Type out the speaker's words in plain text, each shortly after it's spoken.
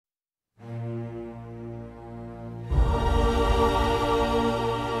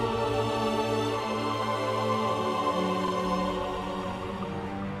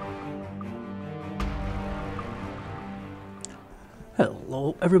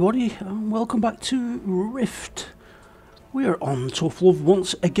Hello everybody and welcome back to Rift. We are on Tough Love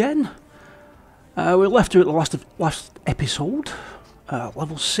once again. We left her at the last episode,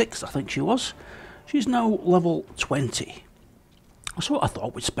 level 6 I think she was. She's now level 20. So I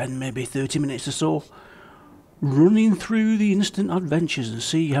thought we'd spend maybe 30 minutes or so running through the instant adventures and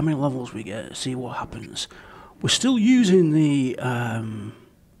see how many levels we get, see what happens. We're still using the,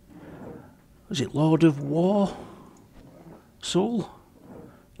 is it Lord of War soul?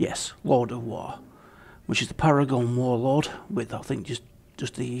 Yes, Lord of War, which is the Paragon Warlord with, I think,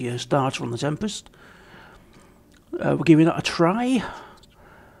 just the starter on the Tempest. We're giving that a try.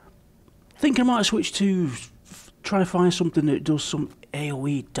 Thinking I might switch to try to find something that does some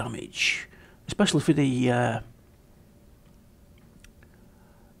AoE damage, especially for the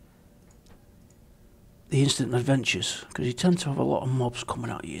instant adventures, because you tend to have a lot of mobs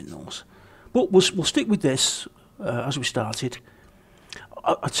coming at you in those. But we'll stick with this as we started.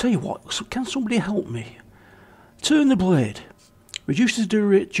 I'll tell you what, can somebody help me? Turn the blade. Reduce the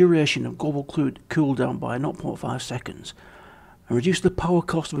duration of global cooldown by 0.5 seconds. And reduce the power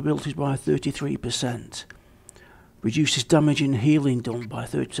cost of abilities by 33%. Reduces damage and healing done by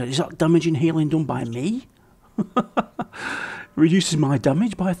 30%. Is that damage and healing done by me? Reduces my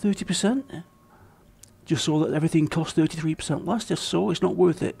damage by 30%? Just so that everything costs 33% less, just so it's not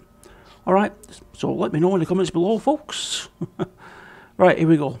worth it. Alright, so let me know in the comments below, folks. Right, here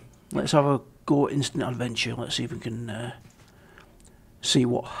we go. Let's have a go at instant adventure. Let's see if we can see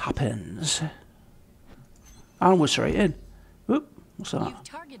what happens. And we're straight in. Oop, what's that? You've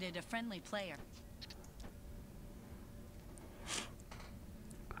targeted a friendly player.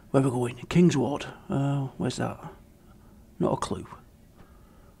 Where are we going? Kingswood. Where's that? Not a clue.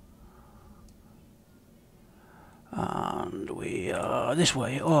 And we are this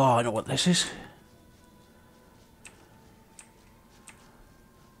way. Oh, I know what this is.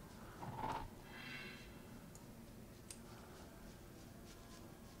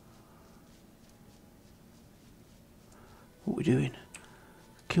 What are we doing?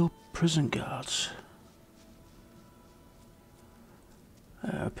 Kill prison guards.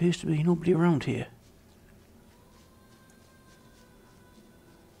 Appears to be nobody around here.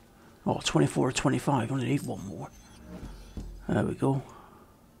 Oh, 24 or 25. Only need one more. There we go.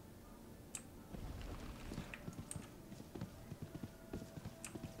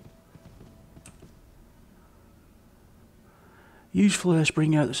 Use flares to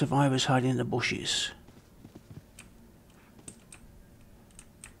bring out the survivors hiding in the bushes.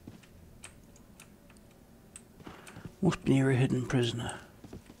 Must be near a hidden prisoner.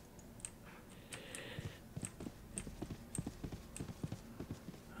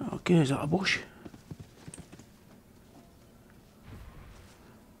 Okay, is that a bush?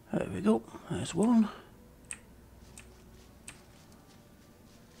 There we go, there's one.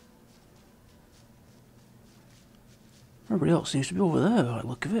 Everybody else seems to be over there by the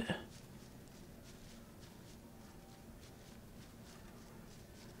look of it.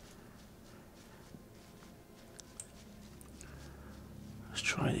 Let's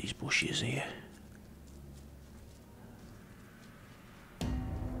try these bushes here.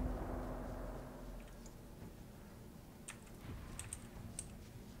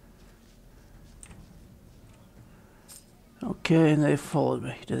 Okay, and they followed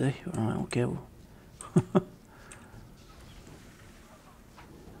me, did they? Alright, okay.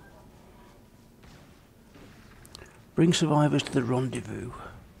 Bring survivors to the rendezvous.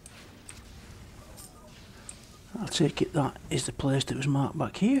 I take it that is the place that was marked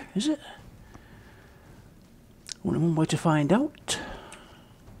back here, is it? Only one way to find out.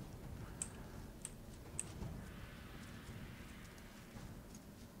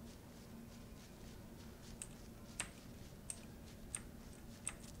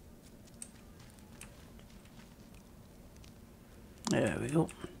 There we go.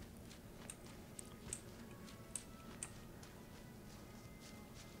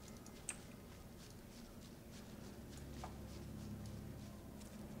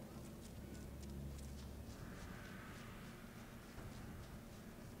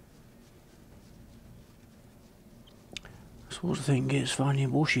 I suppose the thing is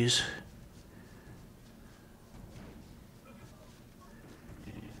finding bushes.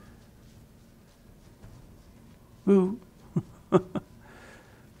 Ooh.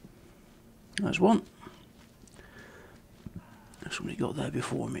 There's one. Somebody got there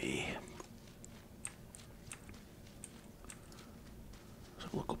before me. Let's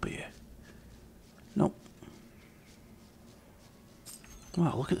have a look up here. Nope.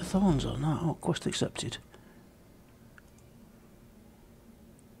 Wow, look at the thorns on that. Oh, quest accepted.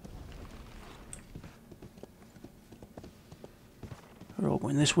 They're all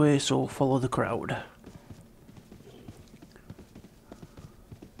going this way, so follow the crowd.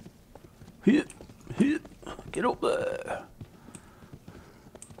 Here, here, get up there.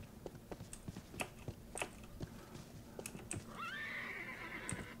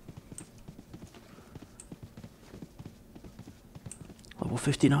 Level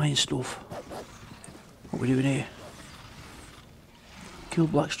 59 stuff. What are we doing here? Kill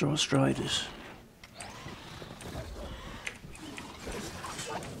Blackstraw Striders.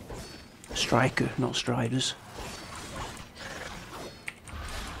 Striker, not Striders.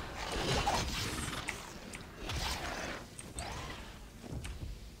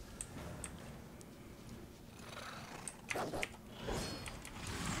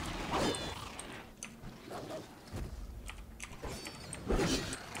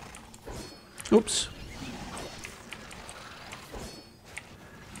 Oops.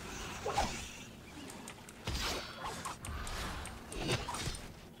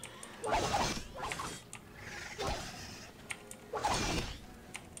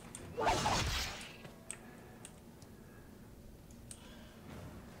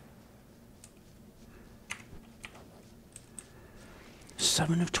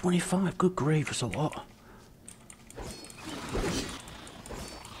 Seven of 25. Good grief, that's a lot.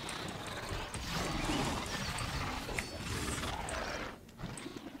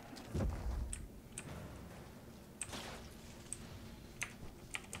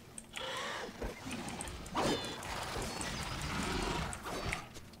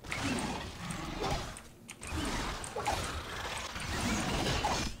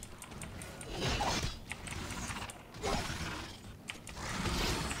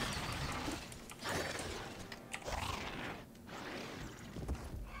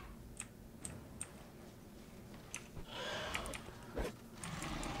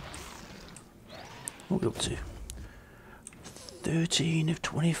 What are we up to? 13 of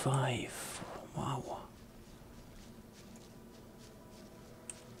 25. Wow.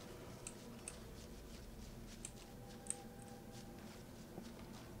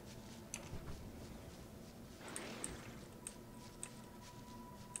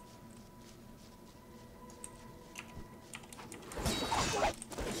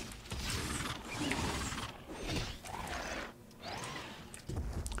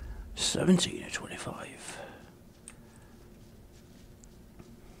 Seventeen of 25.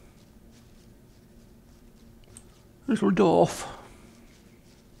 Little dwarf.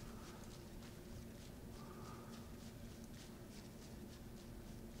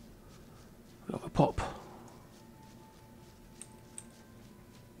 We have a pop.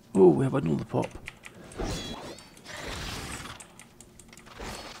 Oh, we have another pop.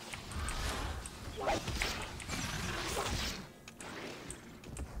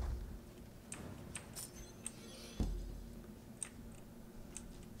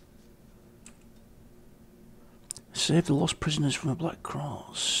 Save the lost prisoners from the Black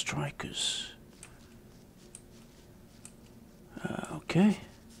Cross. Strikers. Okay.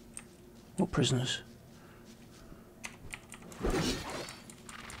 What prisoners?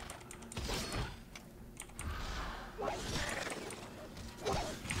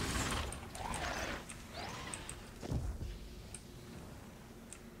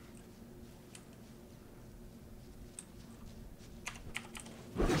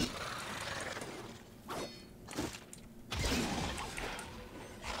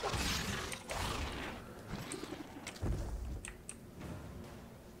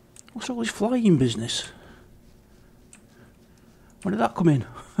 What's all this flying business? When did that come in?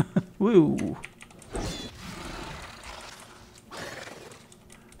 Woo!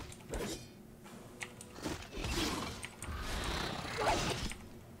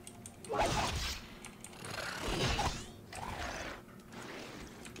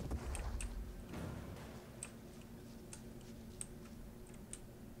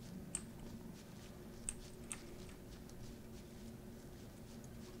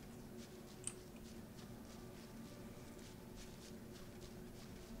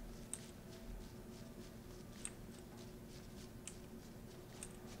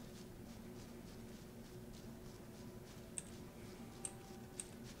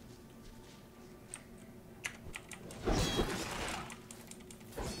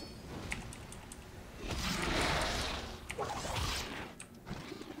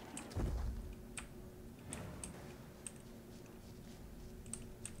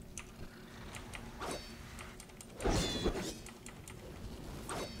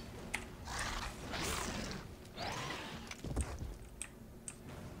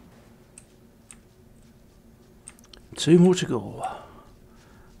 Two more to go.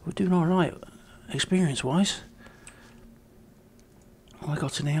 We're doing alright, experience-wise. Have I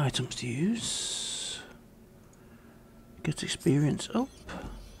got any items to use? Get experience up.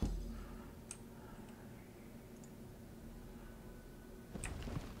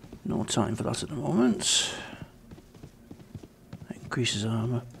 No time for that at the moment. Increases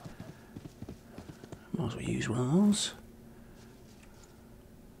armour. Might as well use one of those.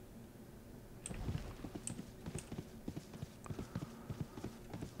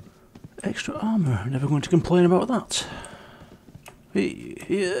 Extra armour, never going to complain about that.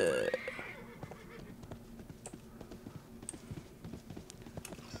 Yeah.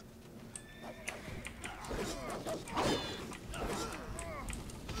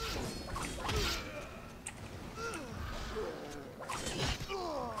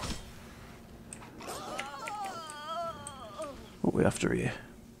 What are we after here?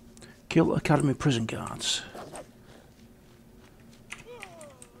 Kill Academy prison guards.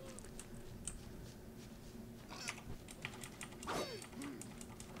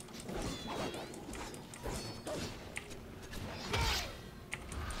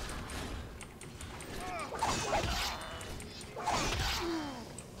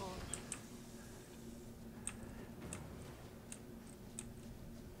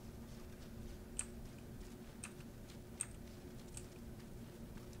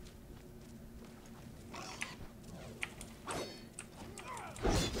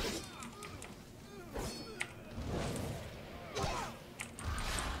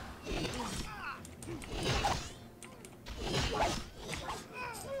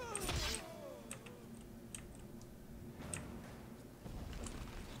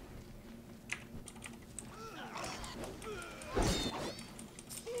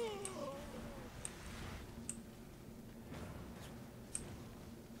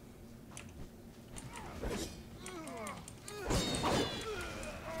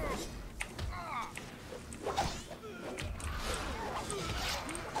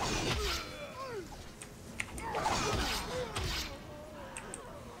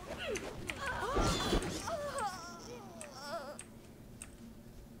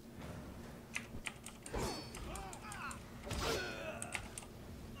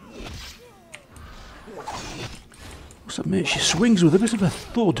 Must admit, she swings with a bit of a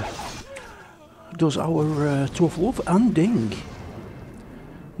thud. Does our tough love and ding.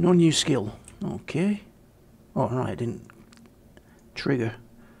 No new skill. Okay. Oh, right, didn't trigger.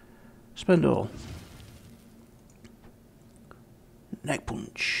 Spend all. Neck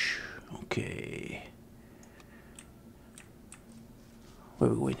punch. Okay. Where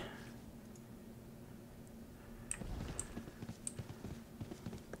are we going?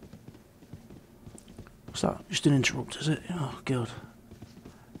 What's that? Just an interrupt, is it? Oh, God.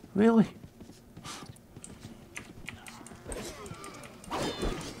 Really?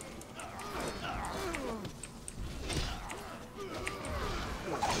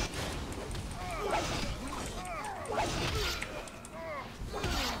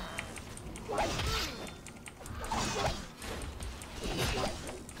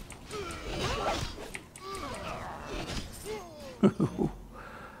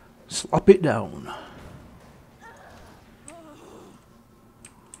 Slap it down.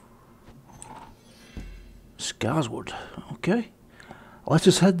 Scarswood, okay. Let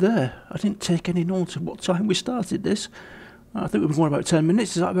us head there. I didn't take any note of what time we started this. I think we've been going about 10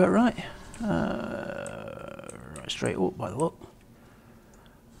 minutes, is that about right? Right, straight up by the look.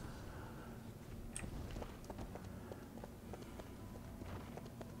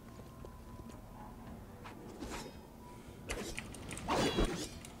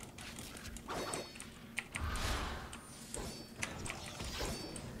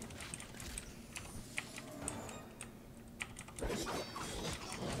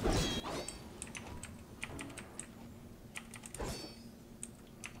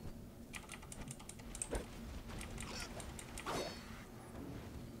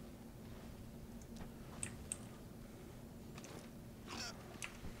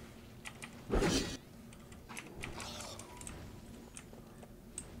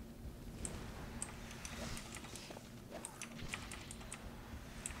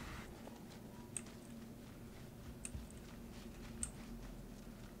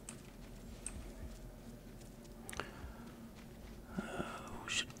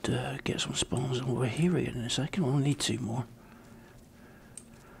 Get some spawns over here again in a second. We'll need 2 more.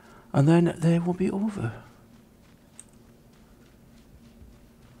 And then they will be over.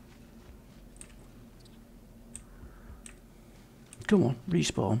 Come on,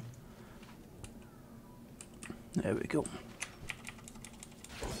 respawn. There we go.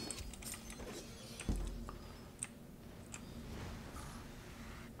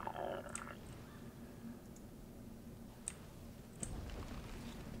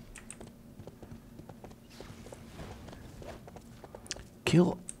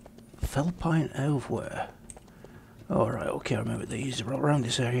 Kill Felpine Elfware. Alright, okay, I remember these. They're all around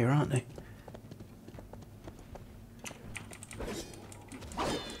this area, aren't they?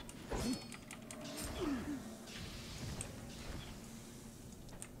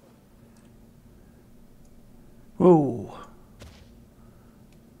 Whoa.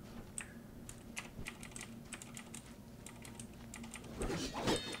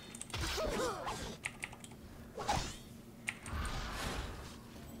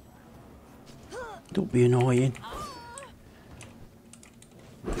 Don't be annoying.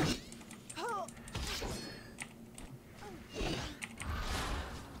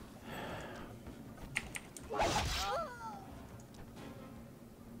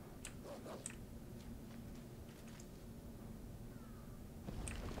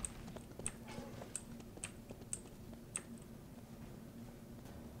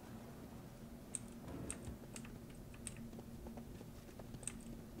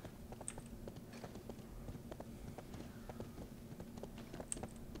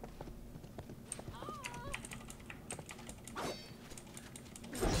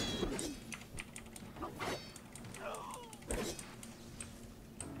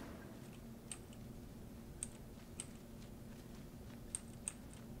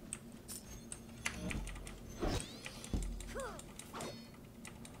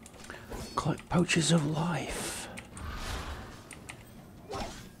 Collect pouches of life.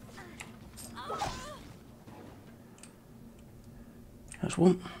 There's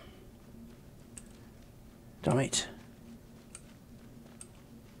one. Damn it.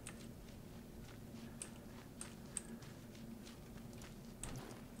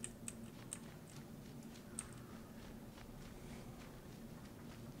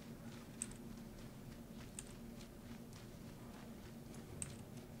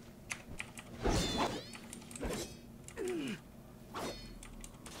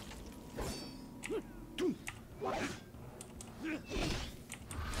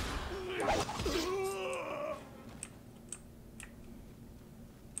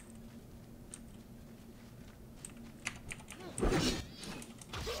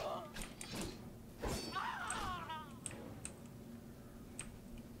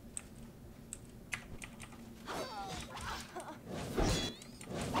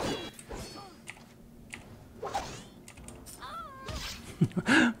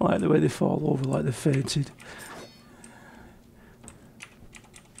 I like the way they fall over like they fainted.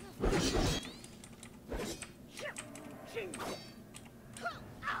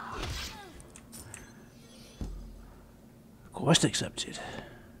 Quest accepted.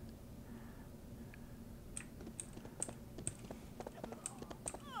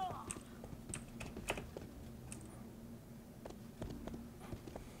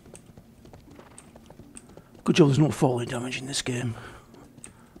 Good job there's no falling damage in this game.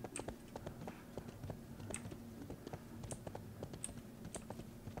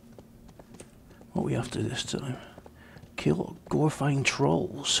 What are we after this time? Kill gorifying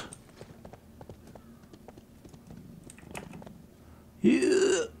trolls. Yeah.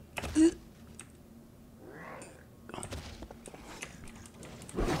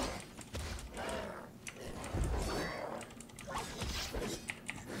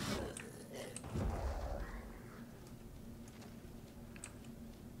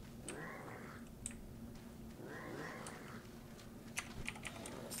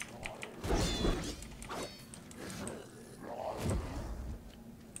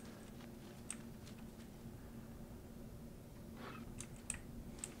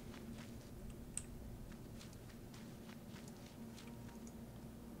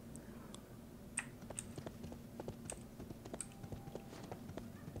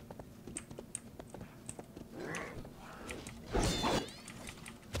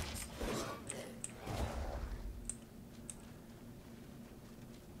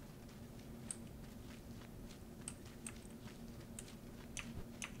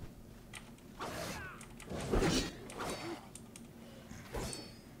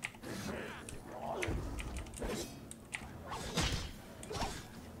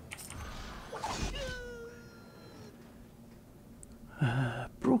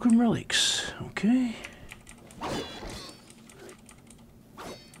 Broken relics, okay.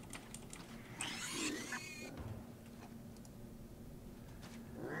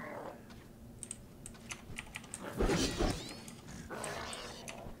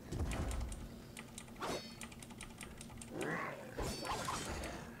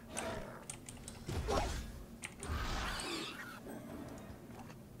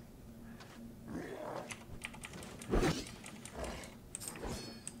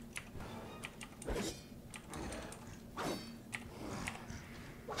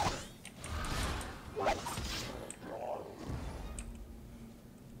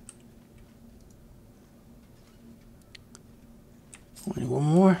 Only one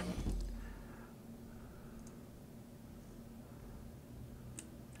more.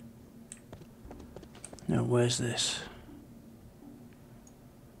 Now where's this?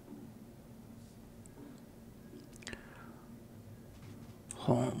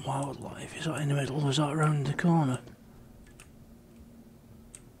 Haunt wildlife. Is that in the middle or is that around the corner?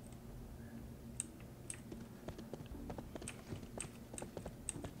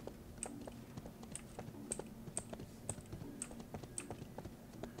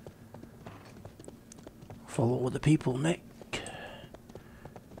 Follow the people, Nick.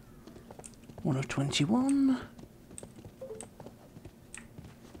 1 of 21.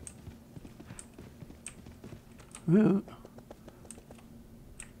 Ooh.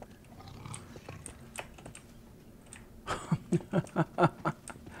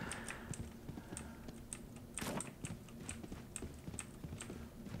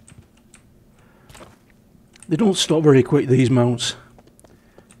 They don't stop very quick, these mounts.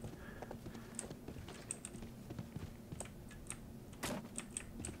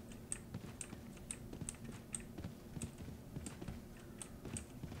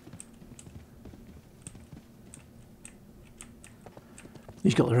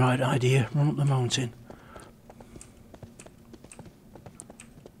 He's got the right idea, run up the mountain.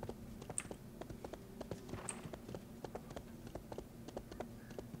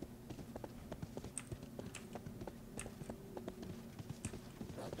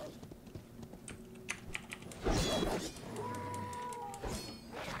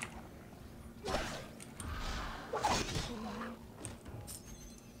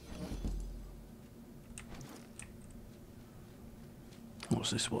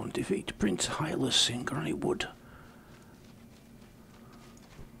 What's this one? Defeat Prince Hylas in Granite Wood.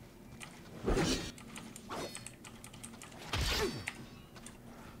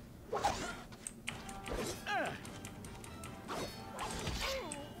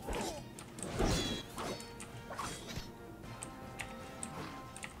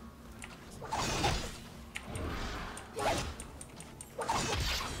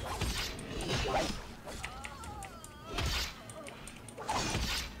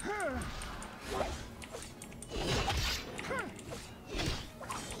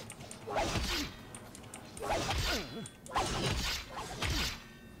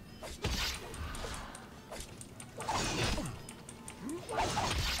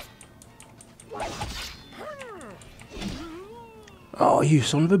 Oh, you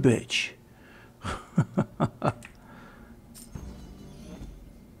son of a bitch.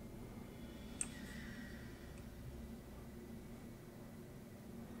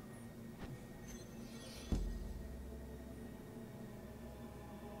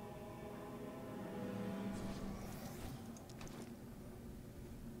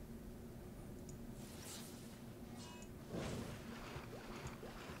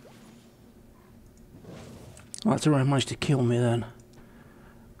 That's alright, managed to kill me then.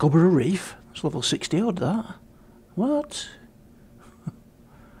 Gobber a Reef? It's level 60 odd, that. What?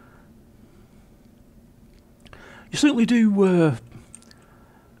 You certainly do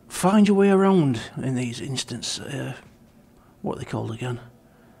find your way around in these what are they called again?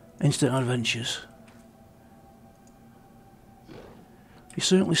 Instant adventures. You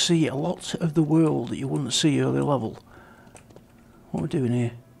certainly see a lot of the world that you wouldn't see early level. What are we doing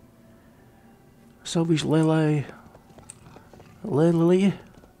here? Salvage Lele,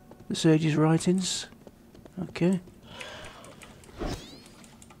 the Sage's writings. Okay.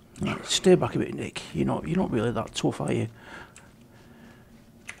 Right, stay back a bit, Nick. You're not really that tough, are you?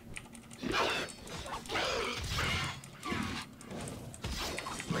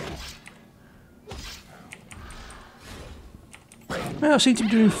 Well, I seem to be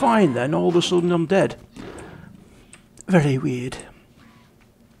doing fine then. All of a sudden, I'm dead. Very weird.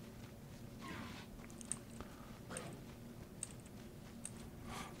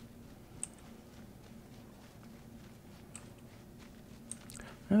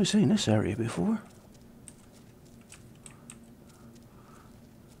 Never seen this area before.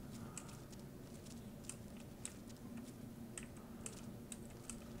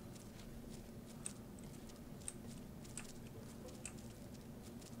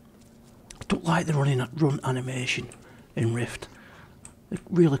 I don't like the run animation in Rift. They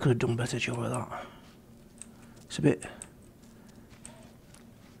really could have done a better job of that. It's a bit,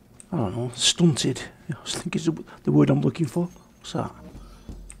 I don't know, stunted. I think it's the word I'm looking for. What's that?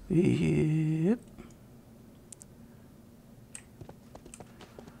 Yep.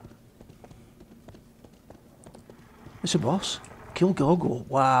 It's a boss. Kill Gorgo.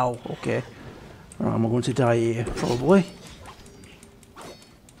 Wow, okay. Right, I'm going to die here, probably.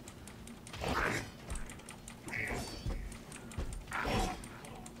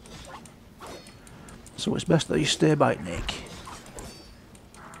 So it's best that you stay back, Nick.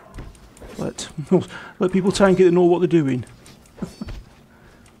 Let people tank it and know what they're doing.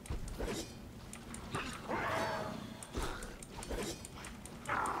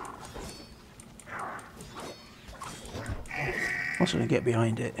 I'm going to get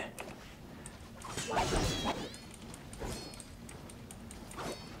behind it.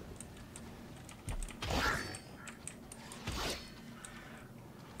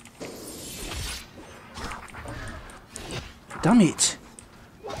 Damn it!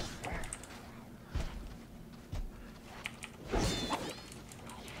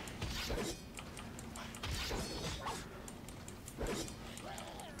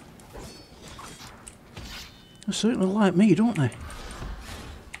 They certainly like me, don't they?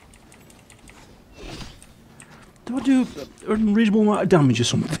 Do I do a reasonable amount of damage or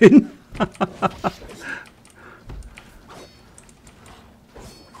something?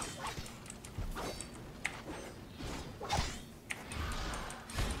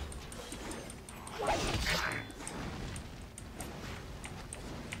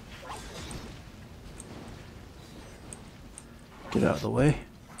 Get out of the way.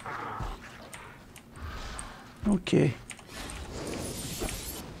 Okay.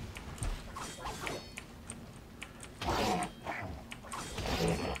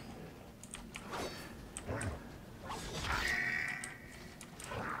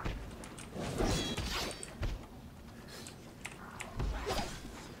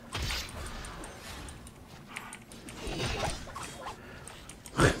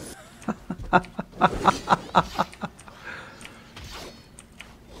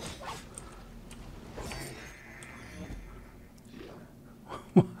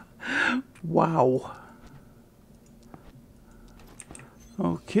 Wow.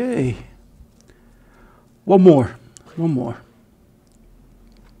 Okay. One more.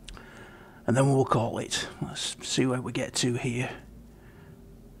 And then we'll call it. Let's see where we get to here.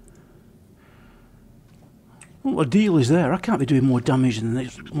 What a deal is there? I can't be doing more damage than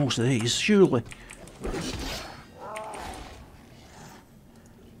most of these, surely.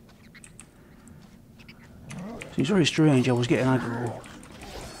 Seems very strange I was getting aggro.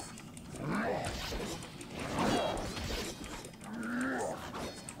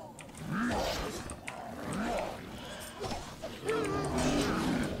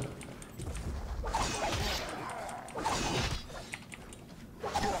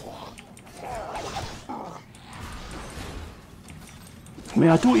 I mean,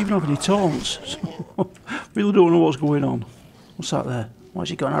 I don't even have any taunts, so really don't know what's going on. What's that there? Why's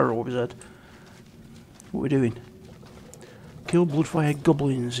he got an arrow over his head? What are we doing? Kill bloodfire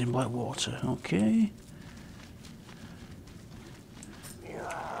goblins in Blackwater. Okay.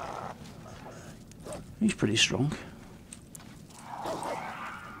 He's pretty strong.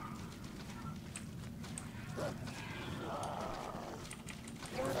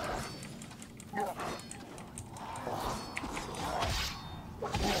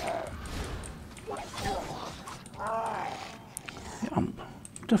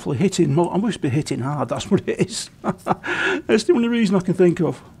 Definitely hitting. I must be hitting hard. That's what it is. That's the only reason I can think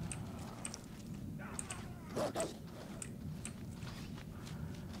of.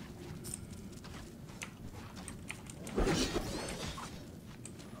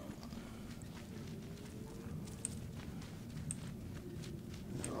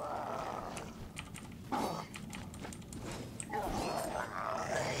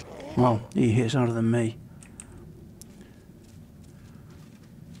 Well, he hits harder than me.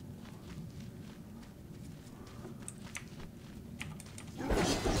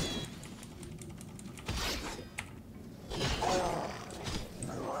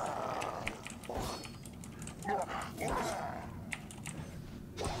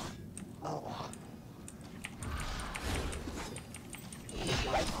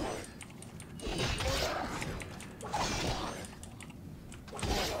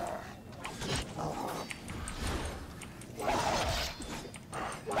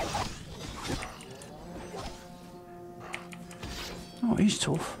 Oh, he's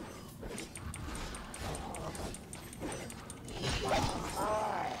tough.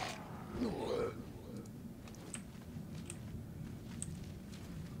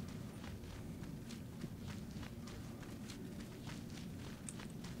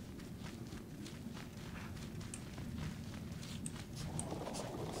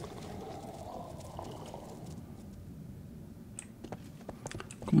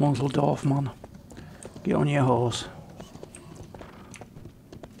 Come on, little dwarf man. Get on your horse.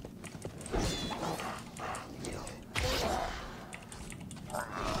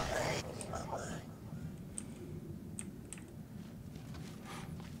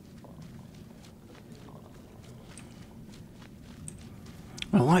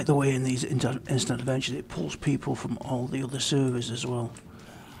 I like the way in these instant adventures it pulls people from all the other servers as well.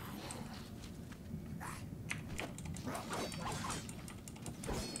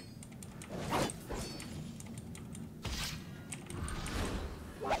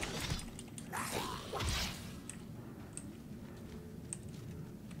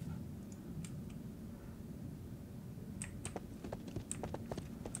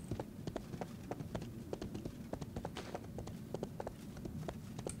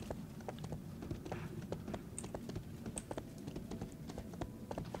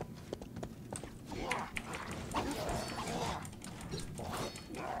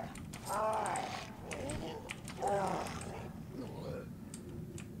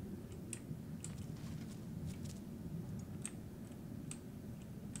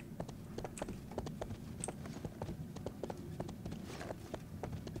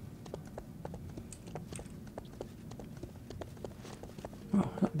 Oh,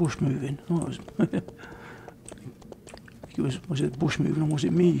 that bush moving. Oh, was it the bush moving or was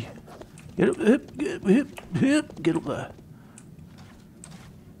it me? Get up there, get up there.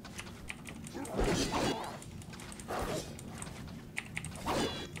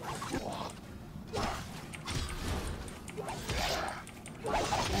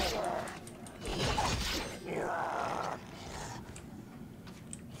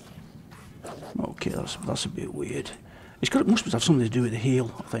 Okay, that's a bit weird. It must have something to do with the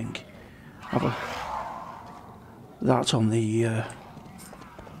heel, I think. That's on the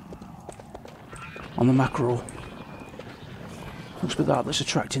macro. Must be that's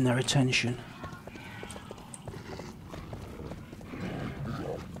attracting their attention.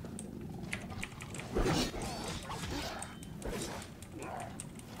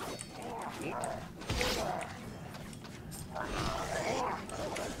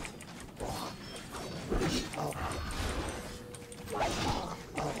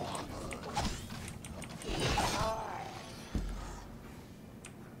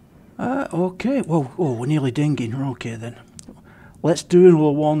 Okay, well, oh, we're nearly dinging. Okay then. Let's do another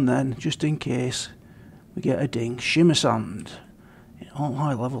one then, just in case we get a ding. Shimmer sand. All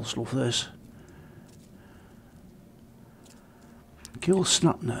high level stuff, this. Kill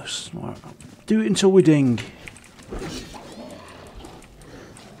snap nose. Right, do it until we ding.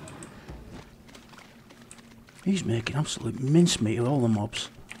 He's making absolute mincemeat of all the mobs.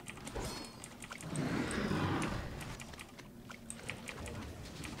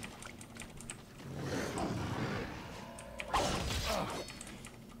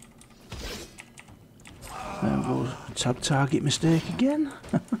 There we go, target mistake again.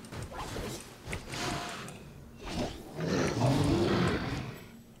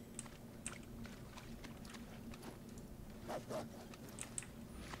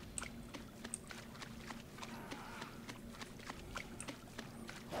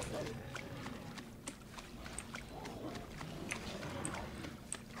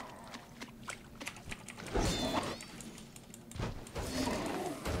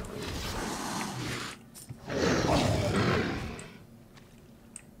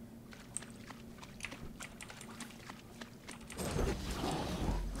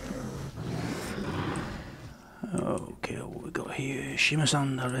 Okay, what we got here? Shimmer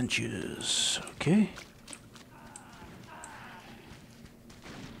Sand Adventures. Okay.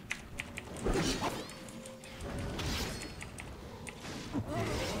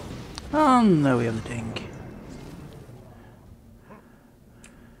 And there we have the ding.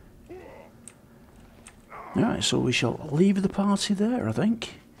 Alright, so we shall leave the party there, I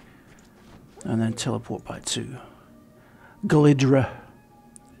think. And then teleport back to Gelidra.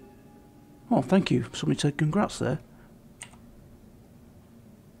 Oh, thank you. Somebody said congrats there.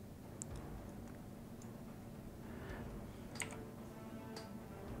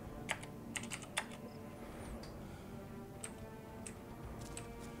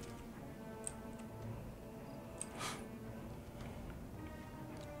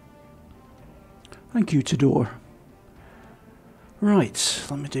 Thank you, Tador. Right,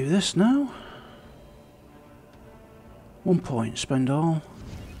 let me do this now. 1 point, spend all.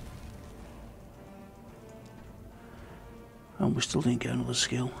 And we still didn't get another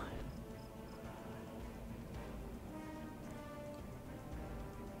skill.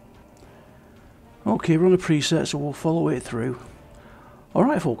 Okay, we're on a preset, so we'll follow it through.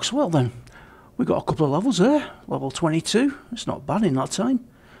 Alright folks, well then, we got a couple of levels there. Level 22, it's not bad in that time.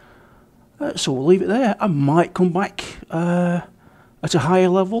 So we'll leave it there. I might come back at a higher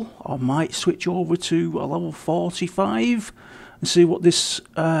level. I might switch over to a level 45 and see what this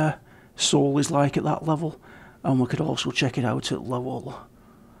soul is like at that level. And we could also check it out at level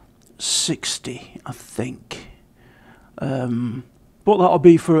 60, I think. But that'll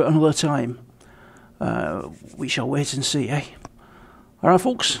be for another time. We shall wait and see, eh? Alright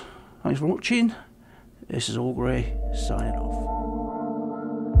folks, thanks for watching. This is Olgrey signing off.